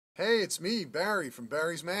Hey, it's me, Barry from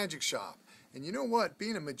Barry's Magic Shop. And you know what?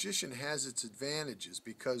 Being a magician has its advantages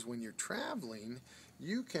because when you're traveling,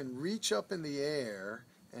 you can reach up in the air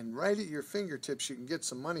and right at your fingertips you can get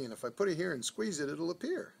some money. And if I put it here and squeeze it, it'll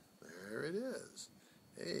appear. There it is.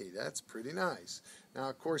 Hey, that's pretty nice. Now,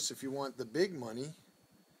 of course, if you want the big money,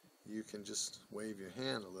 you can just wave your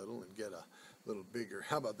hand a little and get a little bigger.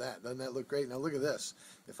 How about that? Doesn't that look great? Now look at this.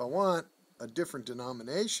 If I want a different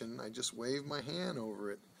denomination, I just wave my hand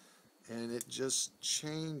over it and it just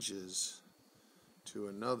changes to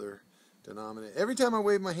another denomination. Every time I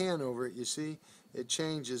wave my hand over it, you see, it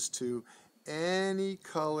changes to any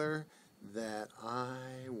color that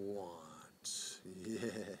I want. Yeah.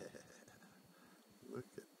 Look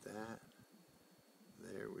at that.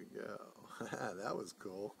 There we go. That was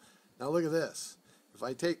cool. Now look at this. If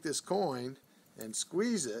I take this coin and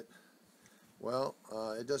squeeze it, well,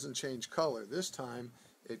 it doesn't change color. This time,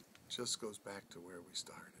 it just goes back to where we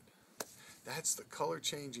started. That's the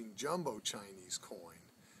color-changing Jumbo Chinese coin.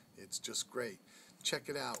 It's just great. Check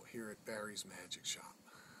it out here at Barry's Magic Shop.